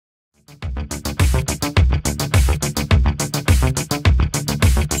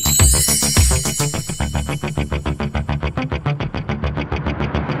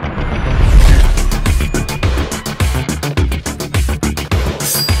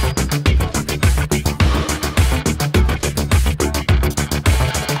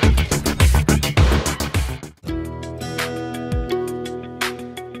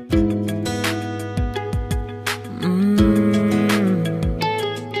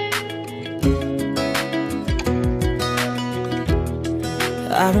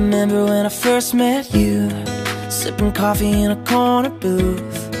I remember when I first met you, sipping coffee in a corner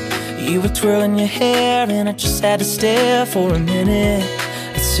booth. You were twirling your hair and I just had to stare for a minute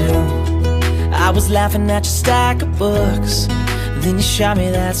or two. I was laughing at your stack of books, then you shot me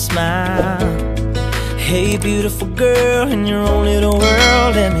that smile. Hey beautiful girl, in your own little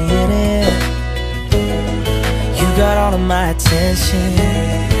world, let me in it. You got all of my attention,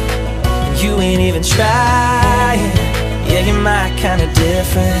 and you ain't even trying. Yeah, you're my kind of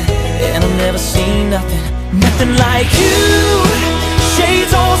different, and I've never seen nothing like you.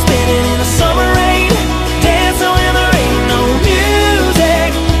 Shades all spinning in the summer rain, dancing when there ain't no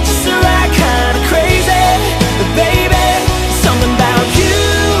music, just the right kind of crazy. But baby, something about you,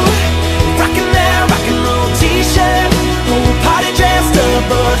 rocking that rock and roll t-shirt, whole party dressed up,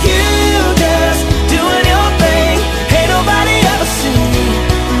 but you just doing your thing. Ain't nobody ever seen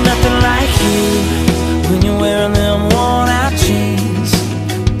nothing like you. When you're wearing them worn out jeans,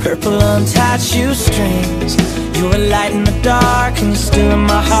 purple untied shoestrings, you're a light in the dark and you're still in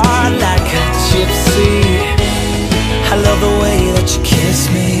my heart like a gypsy. I love the way that you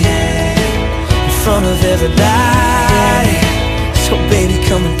kiss me in front of everybody. So baby,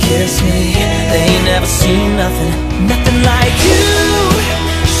 come and kiss me. They ain't never seen nothing like you.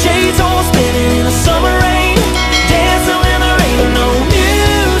 Shades all spinning in the summer rain, dancing when there ain't no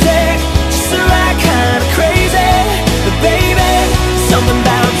music, just the right kind of crazy. But baby, something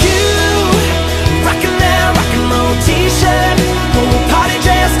about you, rocking that rock and roll t-shirt, whole party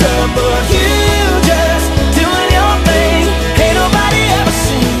dressed up, but you just doing your thing. Ain't nobody ever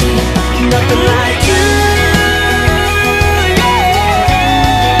seen nothing like you.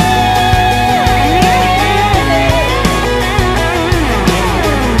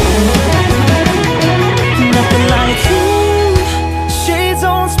 Nothing like you. Shades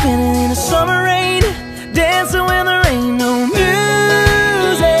on spinning in the summer rain, dancing when the